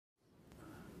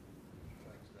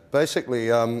Basically,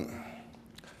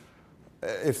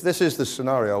 if this is the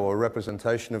scenario or a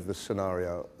representation of the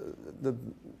scenario,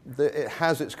 it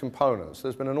has its components.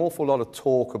 There's been an awful lot of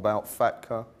talk about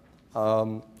FATCA.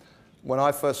 When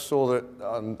I first saw it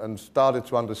and started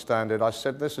to understand it, I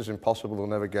said, this is impossible, we'll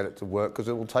never get it to work because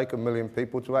it will take 1 million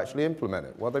people to actually implement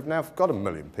it. Well, they've now got 1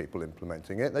 million people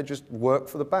implementing it. They just work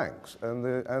for the banks and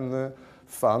the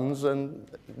funds and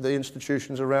the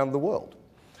institutions around the world.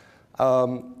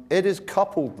 It is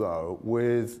coupled, though,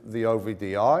 with the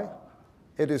OVDI.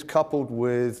 It is coupled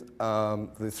with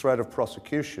the threat of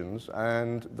prosecutions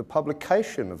and the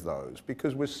publication of those,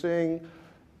 because we're seeing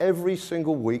every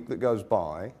single week that goes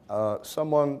by,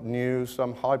 someone new,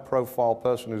 some high-profile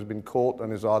person who's been caught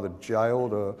and is either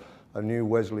jailed or a new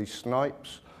Wesley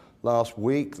Snipes. Last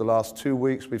week, the last 2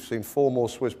 weeks, we've seen 4 more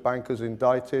Swiss bankers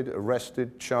indicted,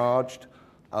 arrested, charged,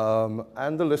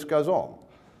 and the list goes on.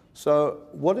 So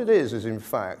what it is in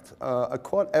fact, a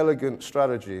quite elegant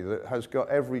strategy that has got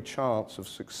every chance of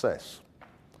success.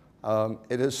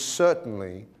 It has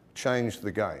certainly changed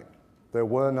the game. There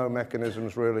were no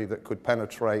mechanisms really that could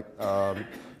penetrate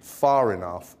far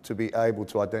enough to be able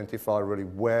to identify really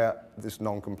where this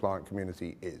non-compliant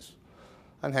community is.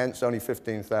 And hence only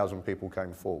 15,000 people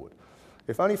came forward.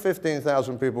 If only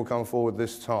 15,000 people come forward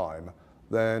this time,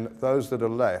 then those that are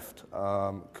left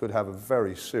could have a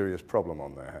very serious problem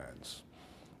on their hands.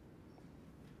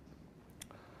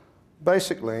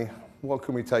 Basically, what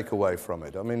can we take away from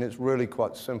it? I mean, it's really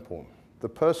quite simple. The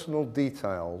personal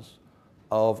details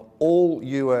of all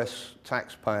US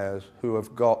taxpayers who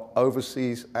have got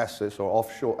overseas assets or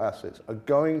offshore assets are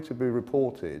going to be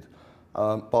reported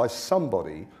by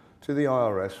somebody to the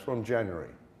IRS from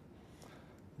January.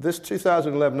 This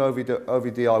 2011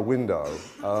 OVDI window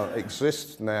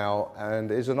exists now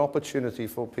and is an opportunity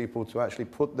for people to actually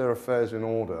put their affairs in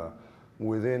order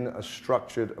within a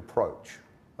structured approach,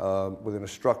 within a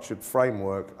structured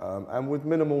framework, and with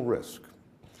minimal risk.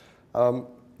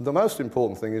 The most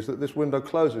important thing is that this window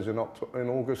closes in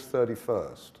August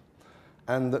 31st,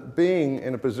 and that being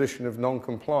in a position of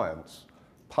non-compliance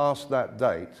past that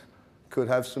date could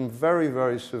have some very,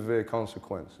 very severe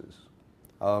consequences,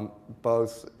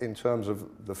 both in terms of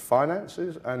the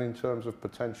finances and in terms of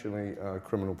potentially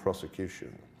criminal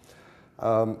prosecution.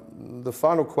 The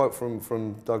final quote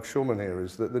from Doug Schulman here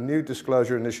is that the new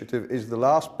disclosure initiative is the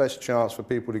last best chance for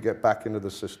people to get back into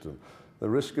the system. The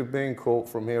risk of being caught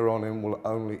from here on in will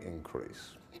only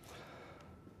increase.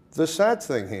 The sad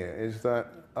thing here is that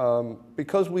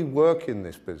because we work in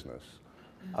this business,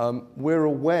 we're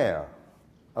aware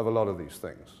of a lot of these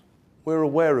things. We're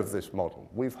aware of this model.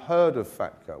 We've heard of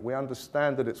FATCA. We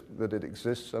understand that it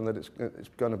exists and that it's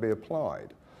going to be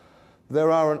applied. There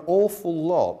are an awful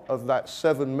lot of that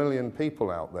 7 million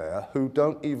people out there who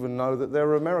don't even know that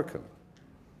they're American.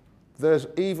 There's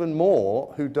even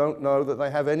more who don't know that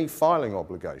they have any filing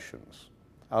obligations.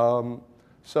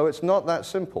 So it's not that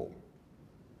simple.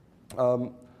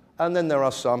 And then there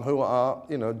are some who are,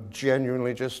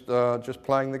 genuinely just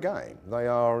playing the game. They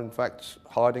are, in fact,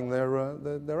 hiding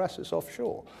their assets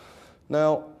offshore.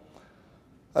 Now,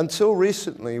 until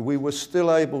recently, we were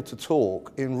still able to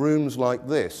talk in rooms like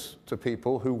this to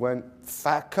people who went,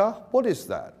 FATCA? What is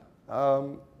that?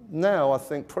 Now, I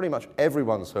think pretty much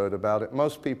everyone's heard about it.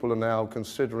 Most people are now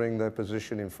considering their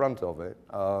position in front of it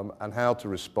and how to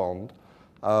respond.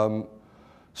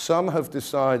 Some have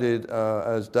decided,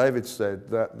 as David said,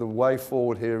 that the way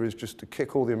forward here is just to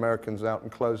kick all the Americans out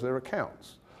and close their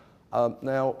accounts.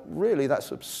 Now, really,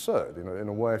 that's absurd in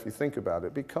a way if you think about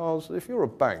it, because if you're a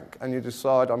bank and you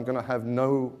decide I'm going to have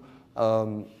no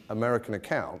American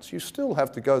accounts, you still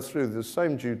have to go through the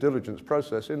same due diligence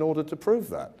process in order to prove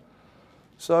that.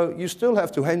 So you still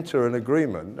have to enter an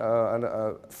agreement,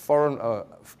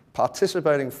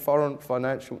 participating foreign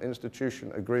financial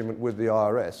institution agreement with the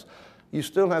IRS. You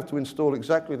still have to install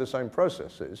exactly the same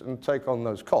processes and take on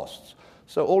those costs.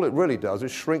 So all it really does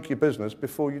is shrink your business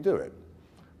before you do it.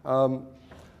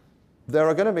 There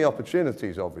are going to be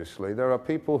opportunities, obviously. There are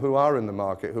people who are in the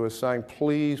market who are saying,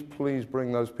 please, please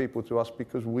bring those people to us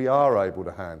because we are able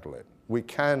to handle it. We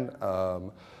can,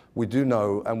 we do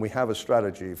know, and we have a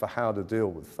strategy for how to deal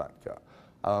with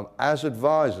FATCA. As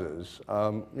advisors,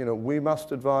 we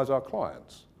must advise our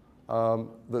clients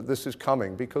that this is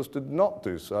coming, because to not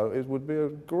do so would be a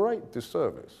great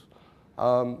disservice.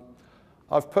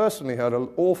 I've personally heard an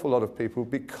awful lot of people,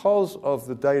 because of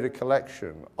the data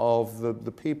collection of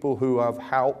the people who have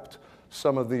helped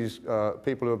some of these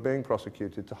people who are being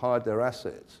prosecuted to hide their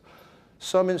assets.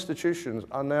 Some institutions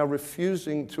are now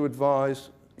refusing to advise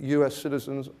US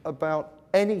citizens about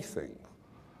anything.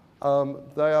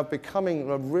 They are becoming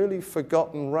a really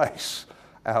forgotten race.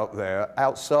 out there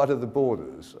outside of the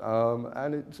borders,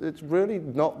 and it's really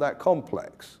not that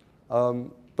complex.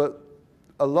 But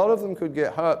a lot of them could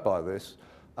get hurt by this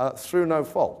through no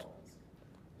fault.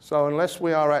 So unless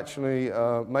we are actually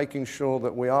making sure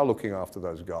that we are looking after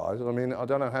those guys, I mean, I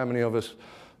don't know how many of us,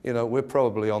 you know, we're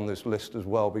probably on this list as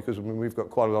well, because I mean, we've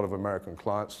got quite a lot of American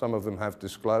clients. Some of them have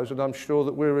disclosed, and I'm sure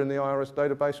that we're in the IRS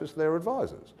database as their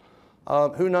advisors.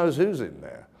 Who knows who's in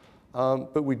there?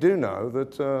 But we do know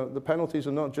that the penalties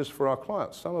are not just for our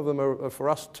clients. Some of them are for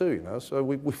us too, you know, so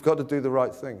we've got to do the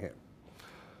right thing here.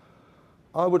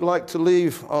 I would like to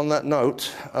leave on that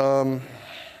note.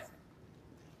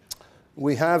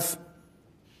 We have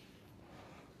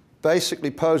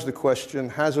basically posed the question,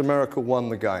 has America won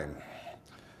the game?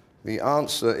 The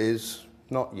answer is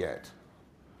not yet,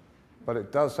 but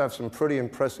it does have some pretty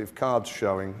impressive cards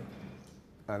showing,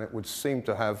 and it would seem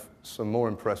to have some more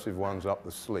impressive ones up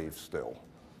the sleeve still.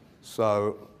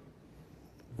 So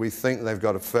we think they've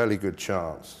got a fairly good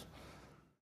chance.